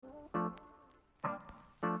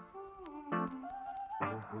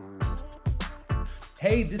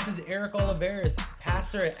Hey, this is Eric Oliveris,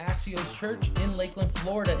 pastor at Axios Church in Lakeland,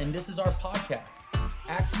 Florida, and this is our podcast.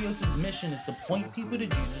 Axios' mission is to point people to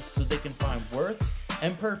Jesus so they can find worth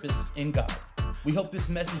and purpose in God. We hope this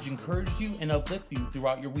message encourages you and uplifts you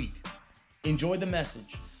throughout your week. Enjoy the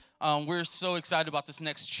message. We're so excited about this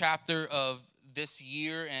next chapter of this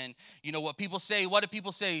year, and you know what people say? What do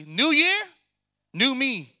people say? New year, new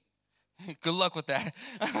me. Good luck with that.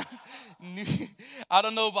 I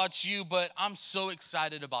don't know about you, but I'm so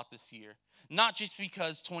excited about this year. Not just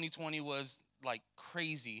because 2020 was like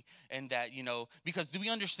crazy and that, because do we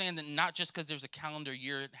understand that not just because there's a calendar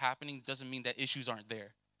year happening doesn't mean that issues aren't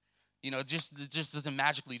there. It just doesn't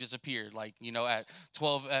magically disappear. Like, at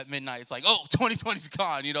 12 at midnight, it's like, oh, 2020's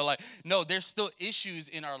gone. No, there's still issues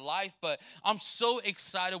in our life, but I'm so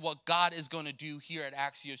excited what God is going to do here at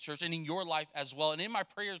Axios Church and in your life as well. And in my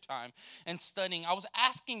prayer time and studying, I was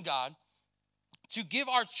asking God to give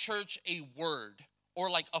our church a word or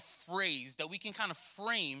like a phrase that we can kind of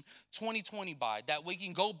frame 2020 by, that we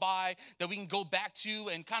can go by, that we can go back to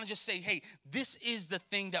and kind of just say, hey, this is the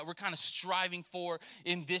thing that we're kind of striving for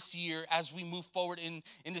in this year as we move forward in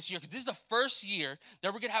this year. Because this is the first year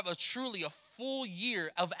that we're going to have a full year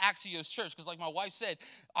of Axios Church. Because like my wife said,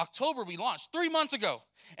 October we launched 3 months ago.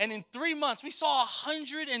 And in 3 months, we saw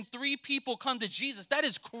 103 people come to Jesus. That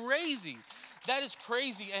is crazy. That is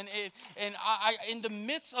crazy, and I in the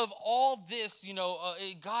midst of all this,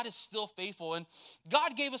 God is still faithful, and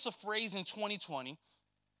God gave us a phrase in 2020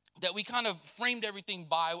 that we kind of framed everything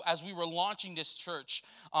by as we were launching this church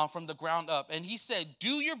from the ground up, and He said,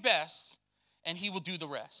 "Do your best, and He will do the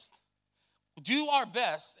rest." Do our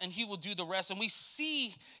best and He will do the rest. And we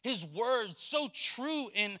see His word so true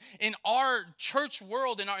in our church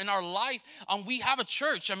world, in our life. We have a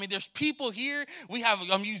church. I mean, there's people here. We have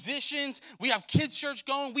musicians. We have kids church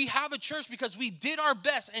going. We have a church because we did our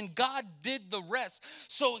best and God did the rest.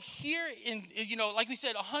 So here like we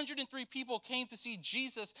said, 103 people came to see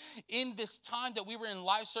Jesus in this time that we were in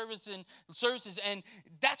live services. And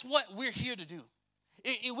that's what we're here to do.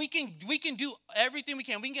 We can do everything we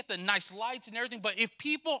can. We can get the nice lights and everything, but if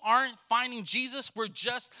people aren't finding Jesus, we're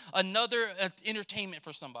just another entertainment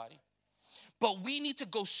for somebody. But we need to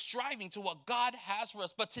go striving to what God has for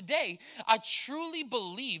us. But today, I truly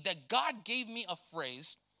believe that God gave me a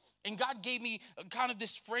phrase, and God gave me kind of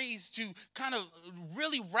this phrase to kind of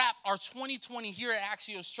really wrap our 2020 here at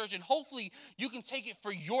Axios Church, and hopefully you can take it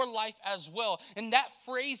for your life as well. And that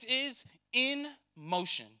phrase is in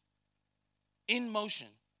motion. In motion.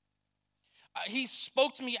 He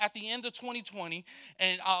spoke to me at the end of 2020,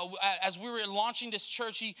 and as we were launching this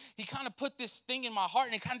church, he kind of put this thing in my heart,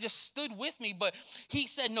 and it kind of just stood with me. But he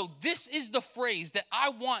said, no, this is the phrase that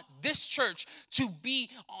I want this church to be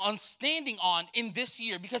standing on in this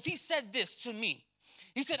year, because he said this to me.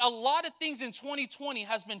 He said, a lot of things in 2020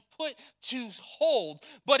 has been put to hold,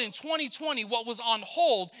 but in 2020, what was on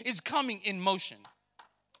hold is coming in motion.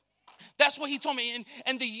 That's what he told me.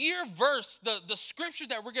 And the year verse, the scripture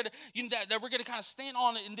that we're gonna kind of stand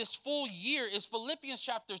on in this full year is Philippians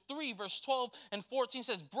chapter 3, verse 12 and 14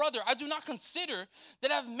 says, "Brother, I do not consider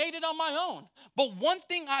that I've made it on my own. But one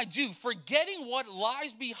thing I do, forgetting what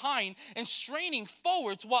lies behind and straining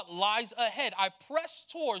forward to what lies ahead, I press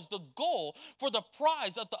towards the goal for the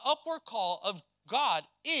prize of the upward call of God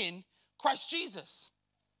in Christ Jesus."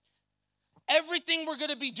 Everything we're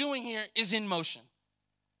gonna be doing here is in motion.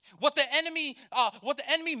 What the enemy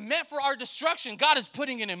meant for our destruction, God is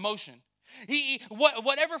putting it in motion.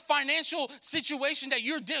 Whatever financial situation that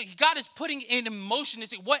you're doing, God is putting it in motion.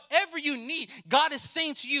 Whatever you need, God is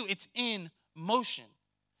saying to you, it's in motion.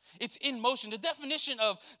 It's in motion. The definition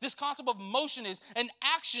of this concept of motion is an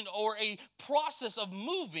action or a process of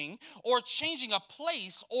moving or changing a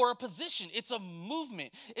place or a position. It's a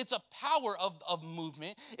movement. It's a power of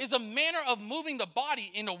movement. It's a manner of moving the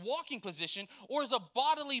body in a walking position, or is a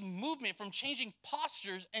bodily movement from changing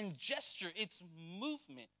postures and gesture. It's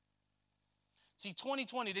movement. See,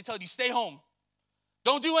 2020, they tell you, stay home.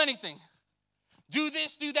 Don't do anything. Do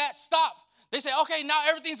this, do that, stop. They say, okay, now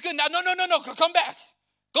everything's good. Now, no, come back.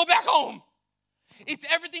 Go back home. It's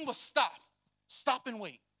everything but stop. Stop and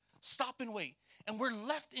wait. Stop and wait. And we're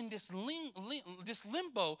left in this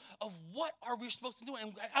limbo of what are we supposed to do?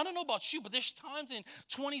 And I don't know about you, but there's times in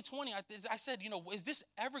 2020, I said, is this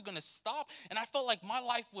ever going to stop? And I felt like my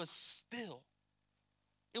life was still.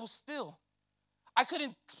 It was still. I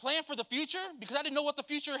couldn't plan for the future because I didn't know what the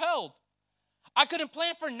future held. I couldn't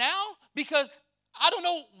plan for now because I don't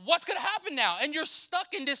know what's going to happen now. And you're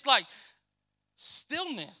stuck in this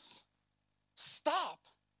stillness. Stop.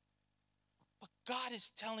 But God is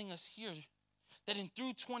telling us here that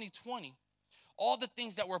through 2020, all the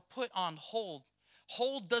things that were put on hold.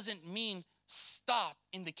 Hold doesn't mean stop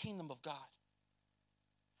in the kingdom of God.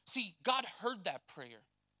 See, God heard that prayer.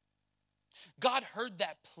 God heard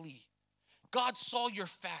that plea. God saw your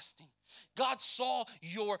fasting. God saw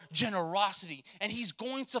your generosity, and he's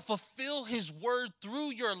going to fulfill his word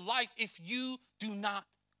through your life if you do not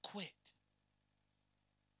quit.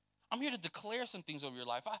 I'm here to declare some things over your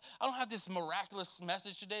life. I don't have this miraculous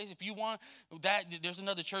message today. If you want that, there's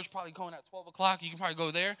another church probably going at 12 o'clock. You can probably go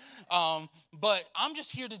there. But I'm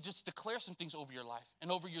just here to just declare some things over your life and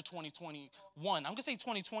over your 2021. I'm going to say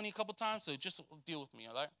 2020 a couple times, so just deal with me,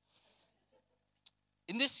 all right?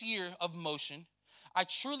 In this year of motion, I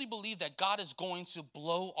truly believe that God is going to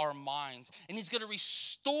blow our minds, and he's going to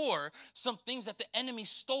restore some things that the enemy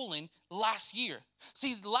stolen last year.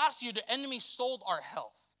 See, last year, the enemy stole our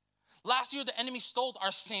health. Last year, the enemy stole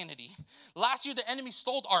our sanity. Last year, the enemy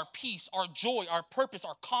stole our peace, our joy, our purpose,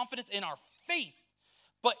 our confidence, and our faith.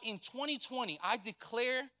 But in 2020, I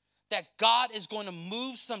declare that God is going to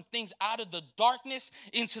move some things out of the darkness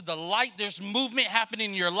into the light. There's movement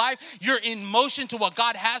happening in your life. You're in motion to what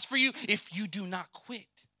God has for you if you do not quit.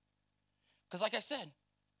 Because like I said,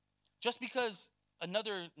 just because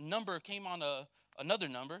another number came on another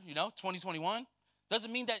number, 2021,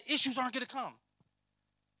 doesn't mean that issues aren't going to come.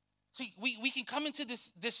 See, we can come into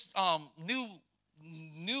this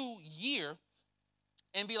new year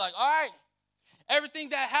and be like, all right, everything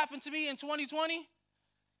that happened to me in 2020,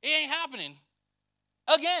 it ain't happening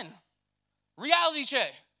again. Reality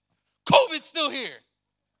check. COVID's still here.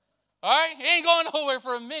 All right? It ain't going nowhere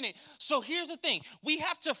for a minute. So here's the thing. We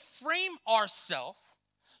have to frame ourselves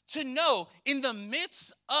to know in the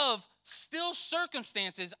midst of still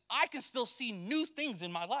circumstances, I can still see new things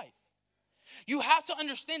in my life. You have to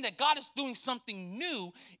understand that God is doing something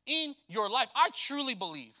new in your life. I truly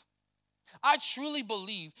believe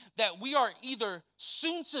that we are either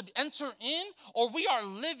soon to enter in or we are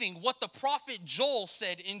living what the prophet Joel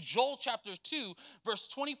said in Joel chapter 2, verse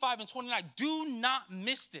 25 and 29. Do not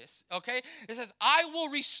miss this, okay? It says, I will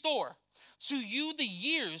restore to you the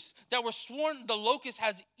years that were sworn the locust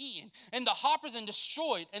has eaten, and the hoppers and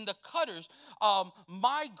destroyed, and the cutters,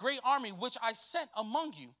 my great army which I sent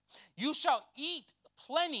among you. You shall eat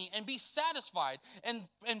plenty and be satisfied, and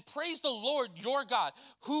praise the Lord your God,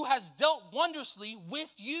 who has dealt wondrously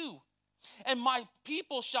with you. And my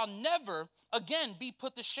people shall never again be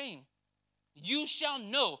put to shame. You shall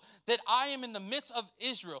know that I am in the midst of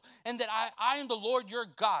Israel, and that I am the Lord your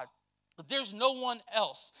God. But there's no one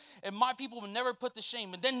else, and my people will never put to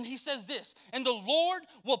shame. And then he says this, and the Lord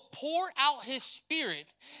will pour out his spirit,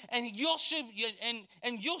 and you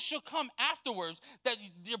shall come afterwards I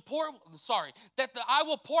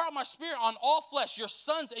will pour out my spirit on all flesh. Your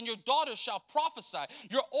sons and your daughters shall prophesy.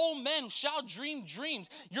 Your old men shall dream dreams.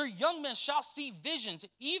 Your young men shall see visions.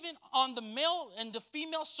 Even on the male and the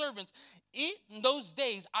female servants, in those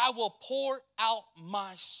days I will pour out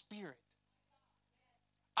my spirit.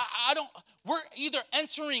 We're either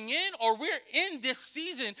entering in or we're in this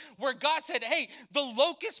season where God said, hey, the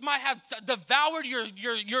locust might have devoured your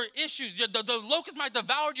issues. The locust might have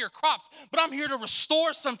devoured your crops, but I'm here to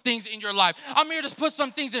restore some things in your life. I'm here to put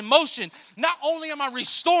some things in motion. Not only am I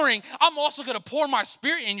restoring, I'm also going to pour my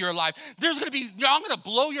spirit in your life. I'm going to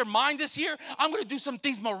blow your mind this year. I'm going to do some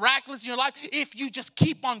things miraculous in your life if you just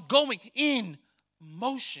keep on going in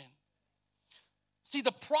motion. See,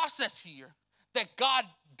 the process here that God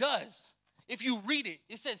does, if you read it,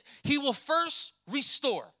 it says he will first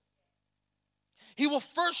restore. He will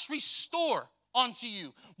first restore unto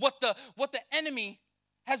you what the enemy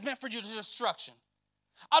has meant for your destruction.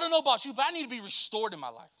 I don't know about you, but I need to be restored in my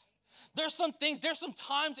life. There's some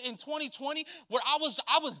times in 2020 where I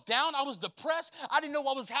was down, I was depressed, I didn't know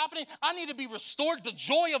what was happening. I need to be restored, the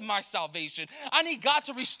joy of my salvation. I need God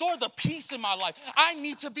to restore the peace in my life. I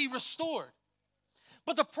need to be restored.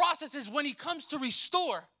 But the process is when he comes to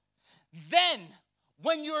restore, then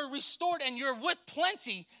when you're restored and you're with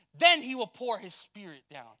plenty, then he will pour his spirit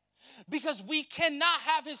down. Because we cannot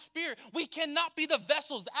have his spirit. We cannot be the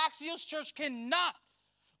vessels. The Axios Church cannot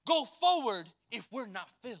go forward if we're not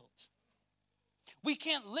filled. We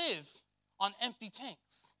can't live on empty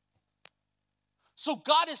tanks. So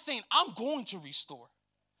God is saying, I'm going to restore.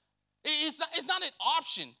 It's not an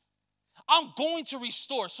option. I'm going to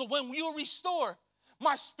restore. So when you restore,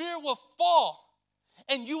 my spirit will fall,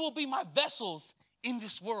 and you will be my vessels in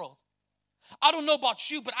this world. I don't know about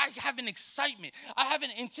you, but I have an excitement. I have an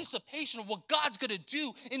anticipation of what God's going to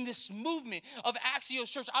do in this movement of Axios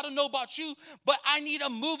Church. I don't know about you, but I need a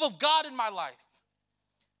move of God in my life.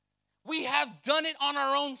 We have done it on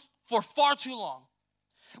our own for far too long.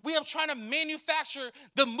 We have tried to manufacture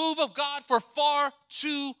the move of God for far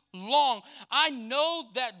too long. I know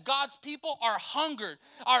that God's people are hungry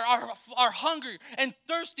and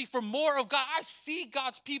thirsty for more of God. I see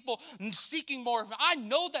God's people seeking more of Him. I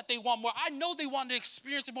know that they want more. I know they want to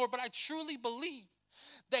experience it more, but I truly believe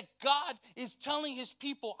that God is telling His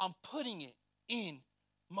people, I'm putting it in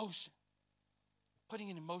motion. Putting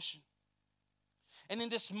it in motion. And in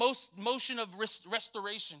this motion of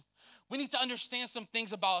restoration, we need to understand some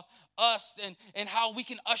things about us and how we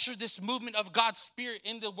can usher this movement of God's Spirit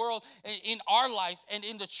in the world, in our life, and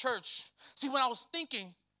in the church. See, when I was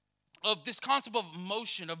thinking of this concept of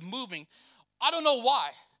motion, of moving, I don't know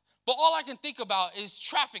why, but all I can think about is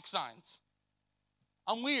traffic signs.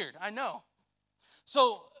 I'm weird, I know.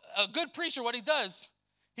 So a good preacher, what he does,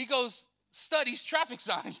 he goes, studies traffic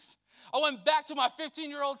signs. I went back to my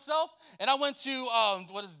 15-year-old self, and I went to,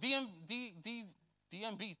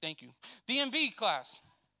 DMV, thank you, DMV class.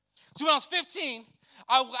 So when I was 15,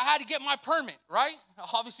 I had to get my permit, right?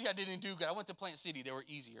 Obviously, I didn't do good. I went to Plant City. They were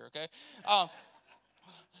easier, okay?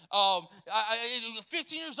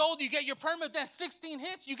 15 years old, you get your permit. Then 16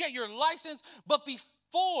 hits, you get your license. But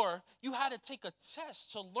before, you had to take a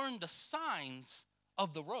test to learn the signs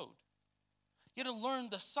of the road. You had to learn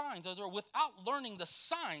the signs of the road. Without learning the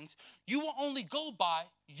signs, you will only go by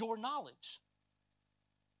your knowledge.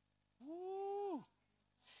 Woo.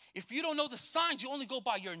 If you don't know the signs, you only go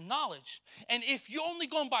by your knowledge. And if you're only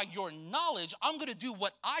going by your knowledge, I'm going to do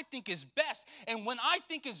what I think is best. And when I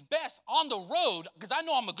think is best on the road, because I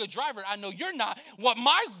know I'm a good driver, I know you're not, what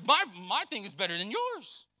my thing is better than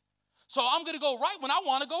yours. So I'm going to go right when I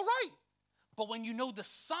want to go right. But when you know the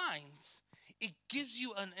signs, it gives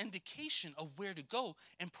you an indication of where to go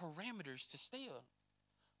and parameters to stay on.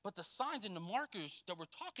 But the signs and the markers that we're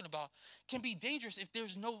talking about can be dangerous if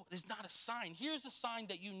there's not a sign. Here's the sign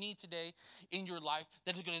that you need today in your life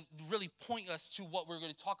that is going to really point us to what we're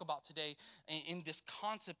going to talk about today in this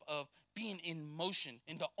concept of being in motion.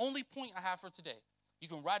 And the only point I have for today, you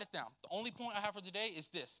can write it down. The only point I have for today is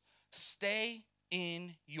this: stay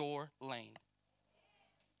in your lane.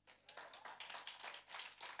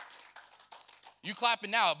 You clapping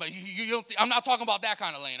now, but you don't. I'm not talking about that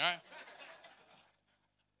kind of lane, all right?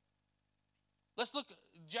 Let's look,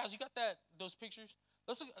 Jazz. You got those pictures?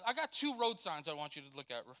 Let's look. I got 2 road signs I want you to look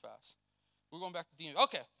at real fast. We're going back to DMV.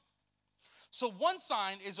 Okay. So one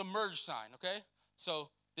sign is a merge sign. Okay. So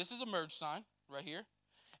this is a merge sign right here,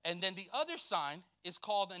 and then the other sign is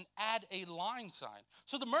called an add a line sign.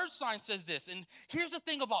 So the merge sign says this, and here's the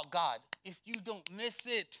thing about God: if you don't miss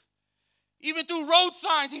it, even through road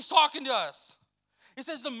signs, He's talking to us. It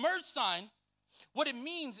says the merge sign, what it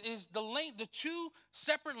means is the 2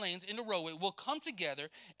 separate lanes in the roadway will come together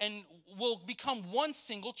and will become one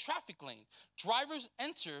single traffic lane. Drivers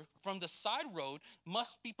enter from the side road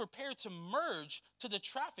must be prepared to merge to the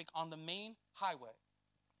traffic on the main highway.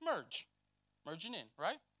 Merging in,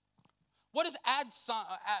 right? What does add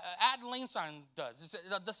lane sign does?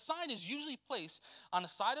 The sign is usually placed on the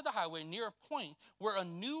side of the highway near a point where a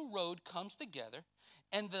new road comes together,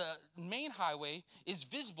 and the main highway is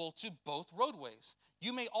visible to both roadways.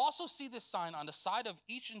 You may also see this sign on the side of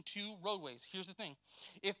each and 2 roadways. Here's the thing.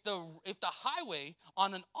 If the highway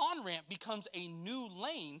on an on-ramp becomes a new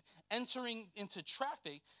lane entering into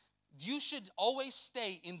traffic, you should always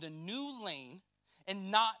stay in the new lane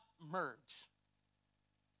and not merge.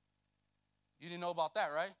 You didn't know about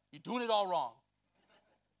that, right? You're doing it all wrong.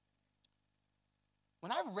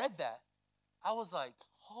 When I read that, I was like,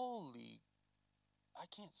 holy, I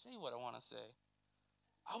can't say what I want to say.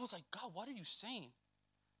 I was like, God, what are you saying?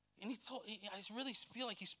 And I really feel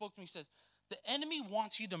like He spoke to me. He said, the enemy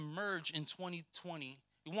wants you to merge in 2020.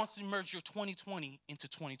 He wants to merge your 2020 into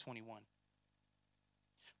 2021.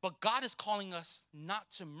 But God is calling us not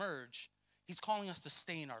to merge. He's calling us to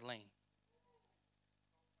stay in our lane.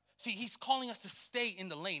 See, He's calling us to stay in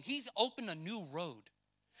the lane. He's opened a new road.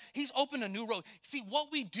 He's opened a new road. See, what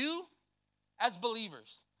we do as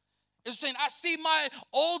believers is saying, I see my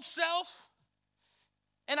old self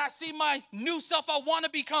and I see my new self I want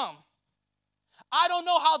to become. I don't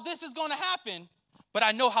know how this is going to happen, but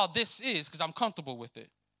I know how this is because I'm comfortable with it.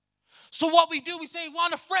 So what we do, we say we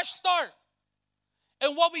want a fresh start.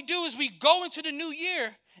 And what we do is we go into the new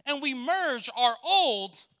year and we merge our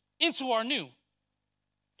old into our new.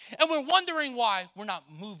 And we're wondering why we're not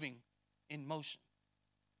moving in motion.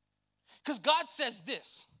 Because God says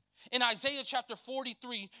this. In Isaiah chapter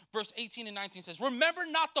 43, verse 18 and 19 says, remember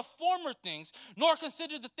not the former things, nor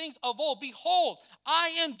consider the things of old. Behold,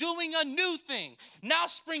 I am doing a new thing. Now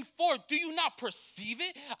spring forth. Do you not perceive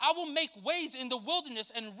it? I will make ways in the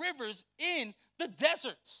wilderness and rivers in the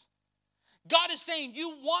deserts. God is saying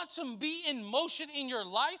you want to be in motion in your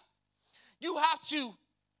life, you have to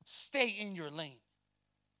stay in your lane.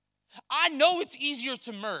 I know it's easier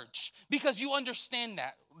to merge because you understand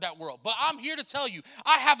that world. But I'm here to tell you,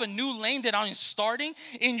 I have a new lane that I'm starting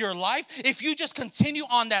in your life. If you just continue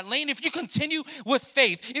on that lane, if you continue with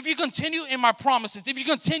faith, if you continue in my promises, if you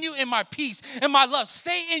continue in my peace and my love,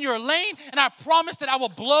 stay in your lane, and I promise that I will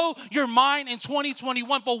blow your mind in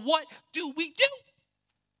 2021. But what do?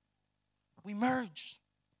 We merge.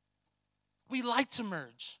 We like to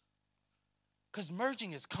merge because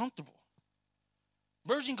merging is comfortable.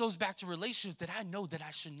 Merging goes back to relationships that I know that I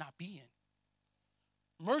should not be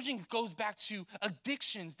in. Merging goes back to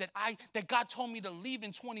addictions that God told me to leave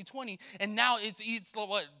in 2020, and now it's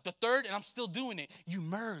what, the third, and I'm still doing it. You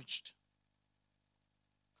merged.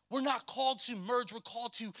 We're not called to merge. We're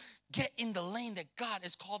called to get in the lane that God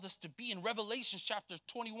has called us to be in. Revelation chapter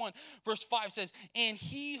 21, verse 5 says, and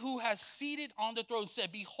he who has seated on the throne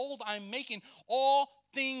said, behold, I'm making all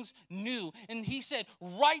things new. And he said,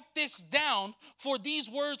 write this down, for these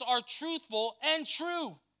words are truthful and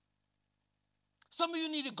true. Some of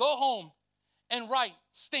you need to go home and write,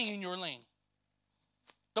 stay in your lane.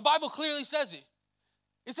 The Bible clearly says it.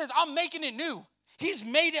 It says, I'm making it new. He's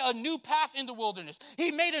made a new path in the wilderness.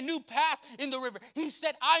 He made a new path in the river. He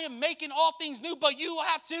said, I am making all things new, but you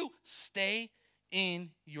have to stay in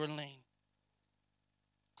your lane.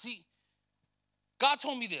 See, God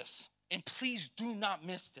told me this, and please do not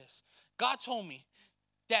miss this. God told me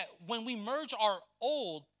that when we merge our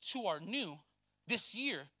old to our new this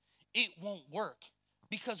year, it won't work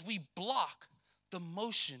because we block the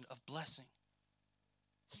motion of blessing.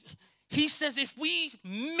 He says if we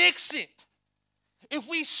mix it, if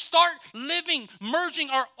we start living, merging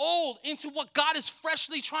our old into what God is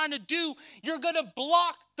freshly trying to do, you're going to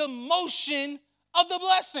block the motion of the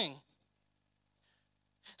blessing.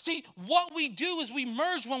 See, what we do is we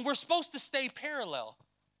merge when we're supposed to stay parallel.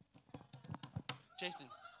 Jason,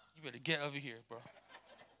 you better get over here, bro.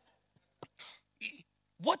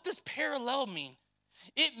 What does parallel mean?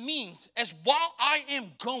 It means as while I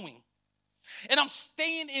am going and I'm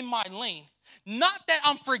staying in my lane, not that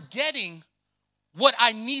I'm forgetting what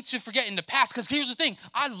I need to forget in the past, because here's the thing,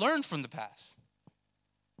 I learned from the past.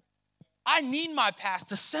 I need my past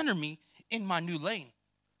to center me in my new lane.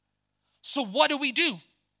 So what do?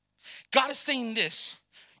 God is saying this.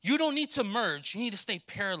 You don't need to merge. You need to stay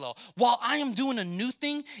parallel. While I am doing a new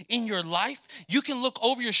thing in your life, you can look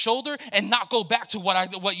over your shoulder and not go back to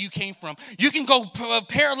what you came from. You can go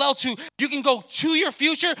parallel to, you can go to your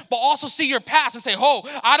future, but also see your past and say, oh,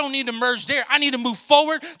 I don't need to merge there. I need to move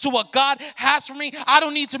forward to what God has for me. I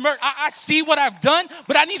don't need to merge. I see what I've done,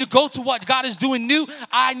 but I need to go to what God is doing new.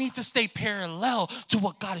 I need to stay parallel to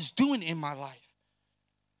what God is doing in my life.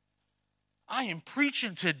 I am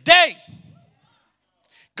preaching today.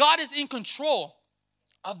 God is in control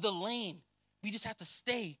of the lane. We just have to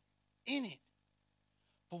stay in it.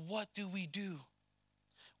 But what do?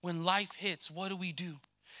 When life hits, what do?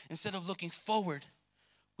 Instead of looking forward,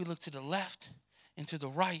 we look to the left and to the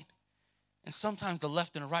right. And sometimes the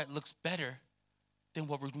left and the right looks better than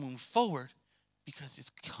what we're moving forward because it's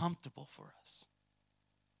comfortable for us.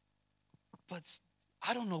 But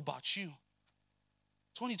I don't know about you.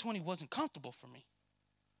 2020 wasn't comfortable for me.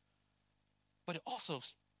 But it also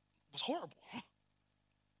was horrible.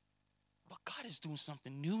 But God is doing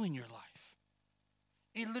something new in your life.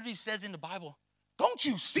 It literally says in the Bible, don't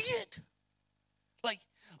you see it?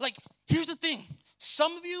 Like, here's the thing.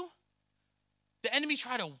 Some of you, the enemy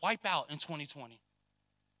tried to wipe out in 2020.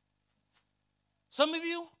 Some of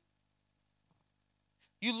you,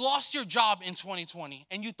 you lost your job in 2020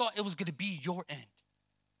 and you thought it was going to be your end.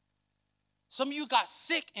 Some of you got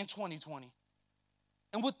sick in 2020.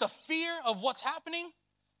 And with the fear of what's happening,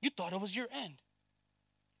 you thought it was your end.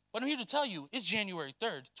 But I'm here to tell you, it's January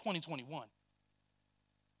 3rd, 2021.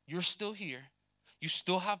 You're still here. You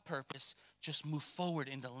still have purpose. Just move forward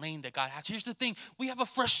in the lane that God has. Here's the thing. We have a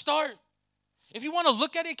fresh start. If you want to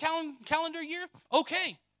look at it calendar year,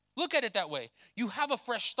 okay. Look at it that way. You have a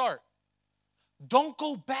fresh start. Don't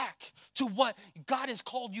go back to what God has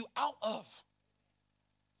called you out of.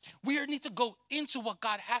 We need to go into what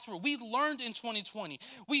God has for us. We learned in 2020.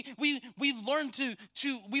 We learned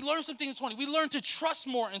we learned some things in 2020. We learned to trust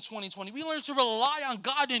more in 2020. We learned to rely on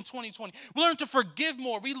God in 2020. We learned to forgive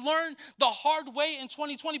more. We learned the hard way in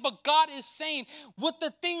 2020. But God is saying, with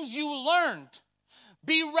the things you learned,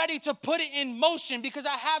 be ready to put it in motion because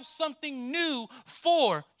I have something new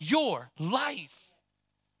for your life.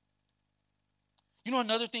 You know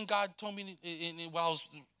another thing God told me while I was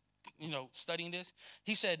studying this?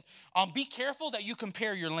 He said, be careful that you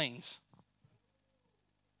compare your lanes.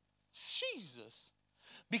 Jesus.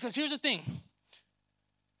 Because here's the thing.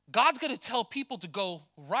 God's going to tell people to go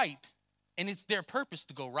right, and it's their purpose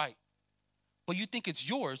to go right. But you think it's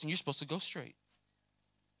yours, and you're supposed to go straight.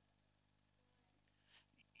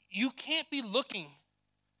 You can't be looking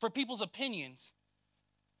for people's opinions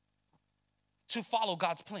to follow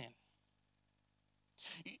God's plan.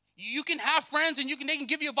 You can have friends and they can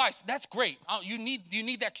give you advice. That's great. You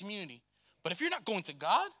need that community. But if you're not going to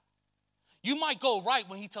God, you might go right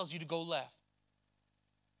when he tells you to go left.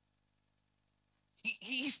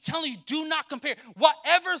 He's telling you, do not compare.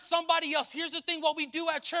 Whatever somebody else, here's the thing, what we do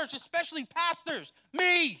at church, especially pastors,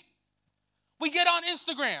 me, we get on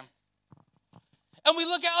Instagram and we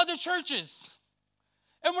look at other churches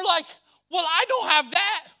and we're like, well, I don't have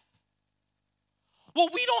that. Well,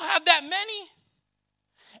 we don't have that many.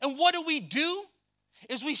 And what do?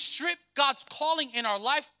 Is we strip God's calling in our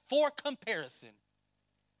life for comparison.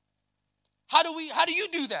 How do you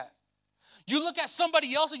do that? You look at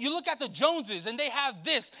somebody else, and you look at the Joneses, and they have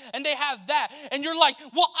this, and they have that, and you're like,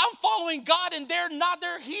 well, I'm following God, and they're not,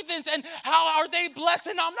 they're heathens, and how are they blessed,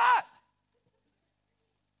 and I'm not?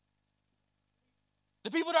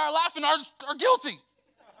 The people that are laughing are guilty.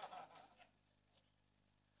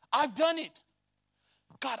 I've done it.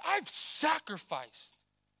 God, I've sacrificed.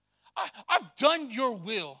 I've done your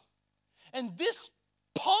will. And this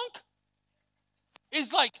punk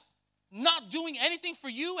is like not doing anything for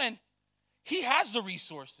you, and he has the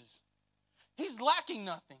resources. He's lacking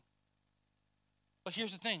nothing. But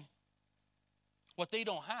here's the thing. What they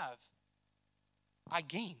don't have, I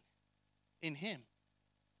gain in him.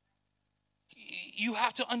 You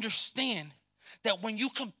have to understand that when you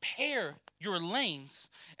compare your lanes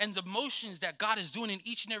and the motions that God is doing in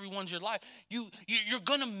each and every one of your life, you're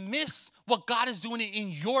going to miss what God is doing in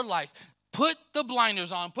your life. Put the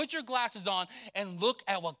blinders on, put your glasses on, and look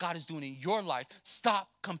at what God is doing in your life. Stop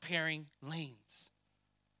comparing lanes.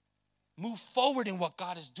 Move forward in what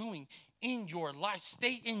God is doing in your life.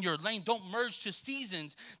 Stay in your lane. Don't merge to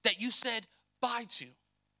seasons that you said bye to.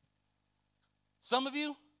 Some of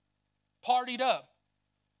you partied up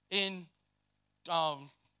in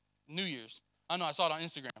New Year's. I know, I saw it on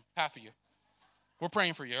Instagram. Half of you. We're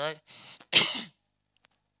praying for you, all right?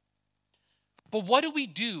 But what do we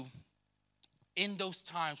do in those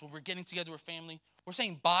times when we're getting together with family? We're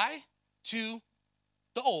saying bye to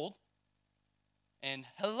the old and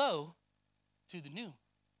hello to the new.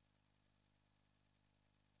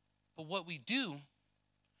 But what we do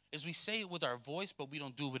is we say it with our voice, but we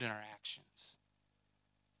don't do it in our actions.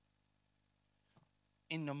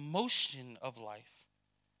 In the motion of life,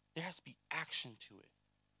 there has to be action to it.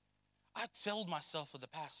 I told myself for the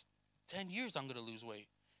past 10 years I'm going to lose weight,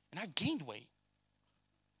 and I've gained weight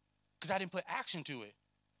because I didn't put action to it.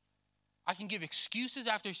 I can give excuses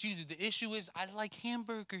after excuses. The issue is I like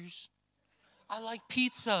hamburgers. I like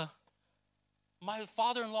pizza. My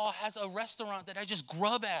father-in-law has a restaurant that I just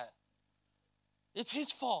grub at. It's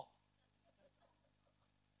his fault.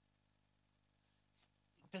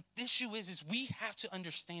 The issue is we have to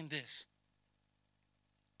understand this.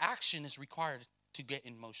 Action is required to get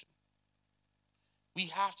in motion. We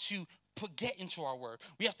have to get into our word.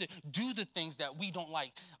 We have to do the things that we don't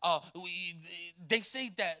like. They say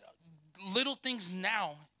that little things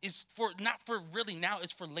now is not for really now,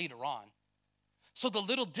 it's for later on. So the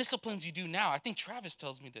little disciplines you do now, I think Travis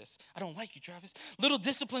tells me this. I don't like you, Travis. Little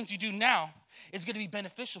disciplines you do now is going to be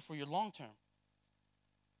beneficial for your long term.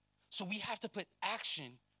 So we have to put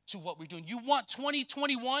action to what we're doing. You want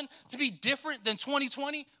 2021 to be different than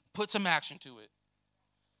 2020? Put some action to it.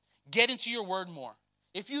 Get into your word more.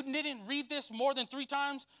 If you didn't read this more than 3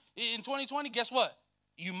 times in 2020, guess what?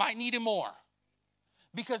 You might need it more.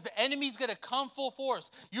 Because the enemy's going to come full force.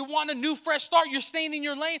 You want a new fresh start, you're staying in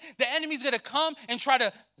your lane, the enemy's going to come and try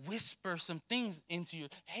to whisper some things into you.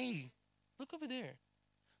 Hey, look over there.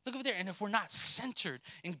 Look over there. And if we're not centered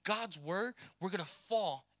in God's word, we're going to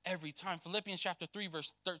fall every time. Philippians chapter 3,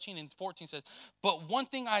 verse 13 and 14 says, but one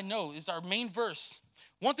thing I know is our main verse.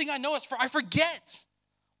 One thing I know is I forget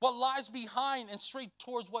what lies behind and straight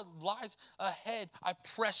towards what lies ahead. I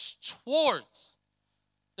press towards.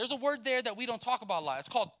 There's a word there that we don't talk about a lot. It's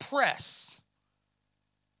called press.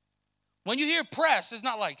 When you hear press, it's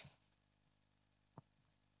not like.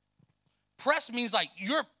 Press means like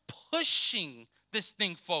you're pushing this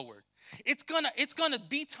thing forward. It's gonna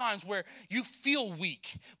be times where you feel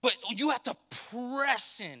weak, but you have to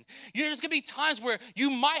press in. There's gonna be times where you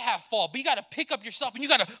might have fall, but you gotta pick up yourself and you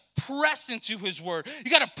gotta press into his word.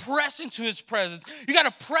 You gotta press into his presence. You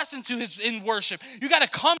gotta press into in worship. You gotta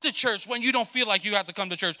come to church when you don't feel like you have to come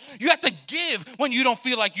to church. You have to give when you don't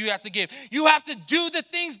feel like you have to give. You have to do the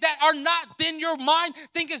things that are not in your mind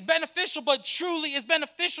think is beneficial, but truly is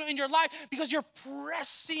beneficial in your life because you're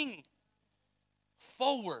pressing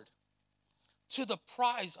forward to the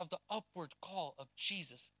prize of the upward call of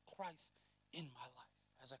Jesus Christ in my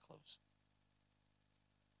life. As I close,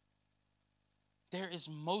 there is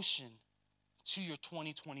motion to your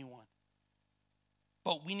 2021,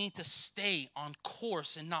 but we need to stay on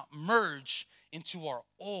course and not merge into our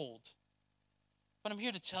old. But I'm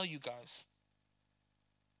here to tell you guys,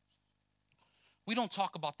 we don't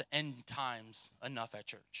talk about the end times enough at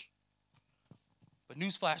church. But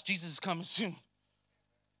newsflash, Jesus is coming soon.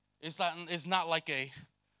 It's not like a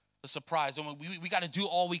surprise. We got to do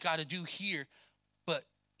all we got to do here, but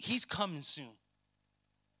he's coming soon.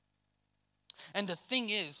 And the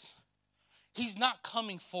thing is, he's not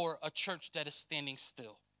coming for a church that is standing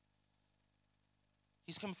still.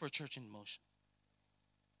 He's coming for a church in motion.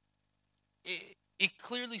 It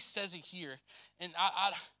clearly says it here. And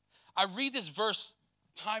I read this verse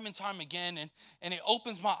time and time again, and it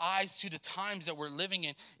opens my eyes to the times that we're living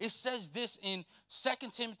in. It says this in 2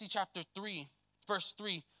 Timothy chapter 3, verse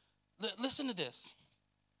 3. Listen to this.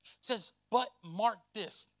 It says, but mark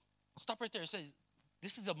this. Stop right there. It says,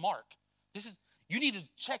 this is a mark. You need to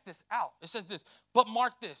check this out. It says this, but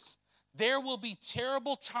mark this. There will be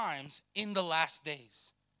terrible times in the last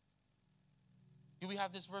days. Do we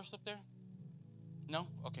have this verse up there? No?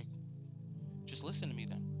 Okay. Just listen to me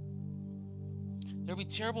then. There will be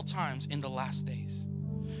terrible times in the last days.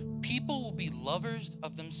 People will be lovers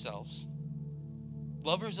of themselves,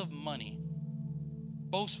 lovers of money,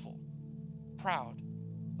 boastful, proud,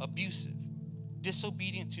 abusive,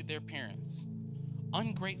 disobedient to their parents,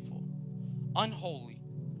 ungrateful, unholy,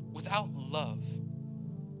 without love,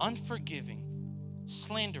 unforgiving,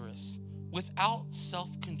 slanderous, without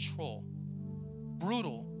self-control,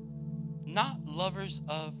 brutal, not lovers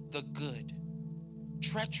of the good,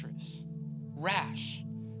 treacherous, rash,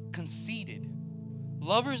 conceited,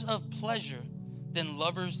 lovers of pleasure than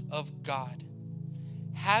lovers of God,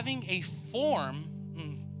 having a form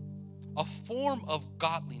of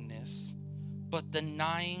godliness, but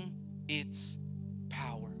denying its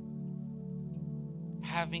power.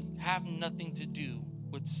 Have nothing to do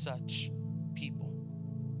with such people.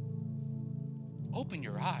 Open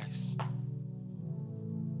your eyes.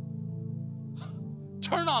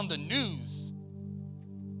 Turn on the news.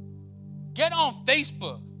 Get on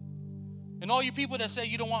Facebook. And all you people that say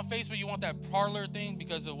you don't want Facebook, you want that Parler thing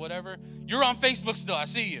because of whatever, you're on Facebook still. I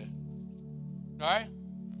see you. All right?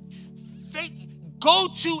 Go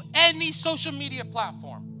to any social media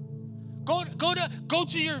platform. Go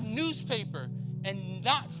to your newspaper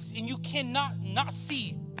and you cannot not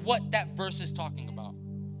see what that verse is talking about.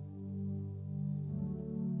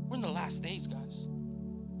 We're in the last days, guys.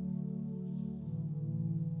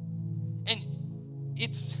 And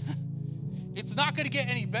it's not going to get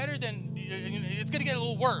any better than, it's going to get a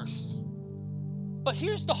little worse. But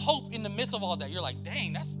here's the hope in the midst of all that. You're like,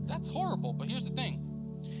 dang, that's horrible. But here's the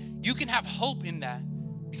thing. You can have hope in that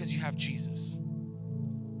because you have Jesus.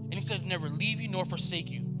 And he said, never leave you nor forsake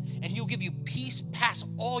you. And he'll give you peace past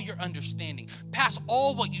all your understanding, past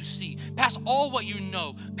all what you see, past all what you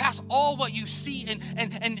know, past all what you see and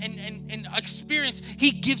experience.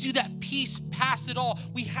 He gives you that peace past it all.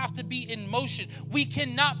 We have to be in motion. We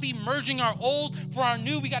cannot be merging our old for our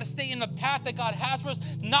new. We got to stay in the path that God has for us,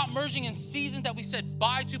 not merging in seasons that we said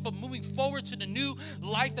bye to, but moving forward to the new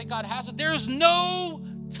life that God has. There is no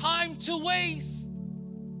time to waste.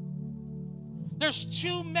 There's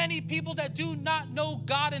too many people that do not know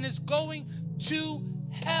God and is going to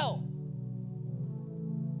hell.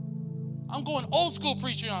 I'm going old school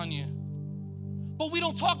preaching on you. But we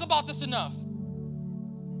don't talk about this enough.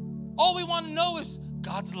 All we want to know is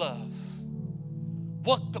God's love.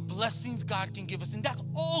 What the blessings God can give us. And that's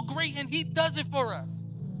all great, and he does it for us.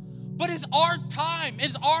 But it's our time,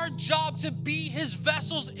 it's our job to be his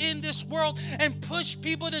vessels in this world and push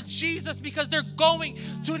people to Jesus because they're going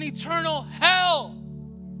to an eternal hell.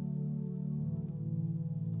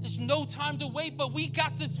 There's no time to wait, but we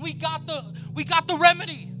got the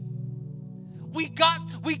remedy. We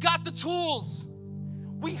got the tools.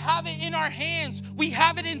 We have it in our hands. We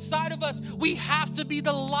have it inside of us. We have to be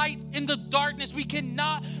the light in the darkness. We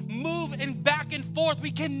cannot move and back and forth.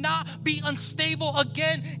 We cannot be unstable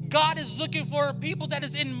again. God is looking for a people that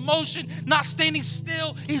is in motion, not standing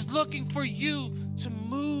still. He's looking for you to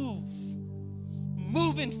move.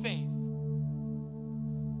 Move in faith.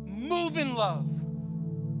 Move in love.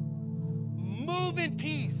 Move in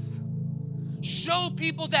peace. Show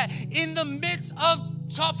people that in the midst of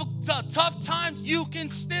tough times, you can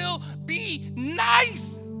still be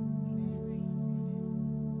nice.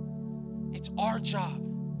 It's our job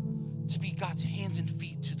to be God's hands and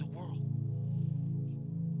feet to the world.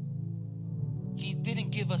 He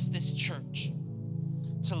didn't give us this church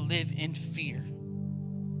to live in fear.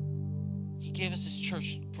 He gave us this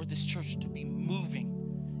church for this church to be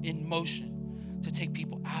moving in motion, to take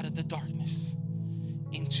people out of the darkness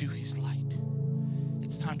into his light.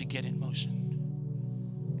 It's time to get in motion.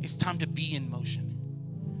 It's time to be in motion.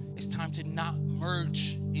 It's time to not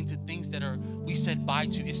merge into things that we said bye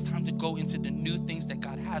to. It's time to go into the new things that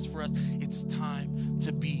God has for us. It's time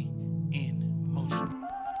to be in motion.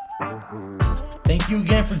 Thank you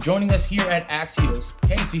again for joining us here at Axios.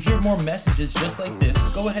 Hey, to hear more messages just like this,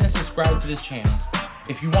 go ahead and subscribe to this channel.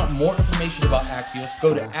 If you want more information about Axios,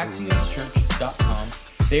 go to axioschurch.com.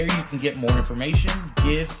 There you can get more information,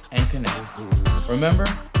 give, and connect. Remember,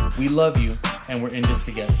 we love you, and we're in this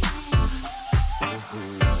together.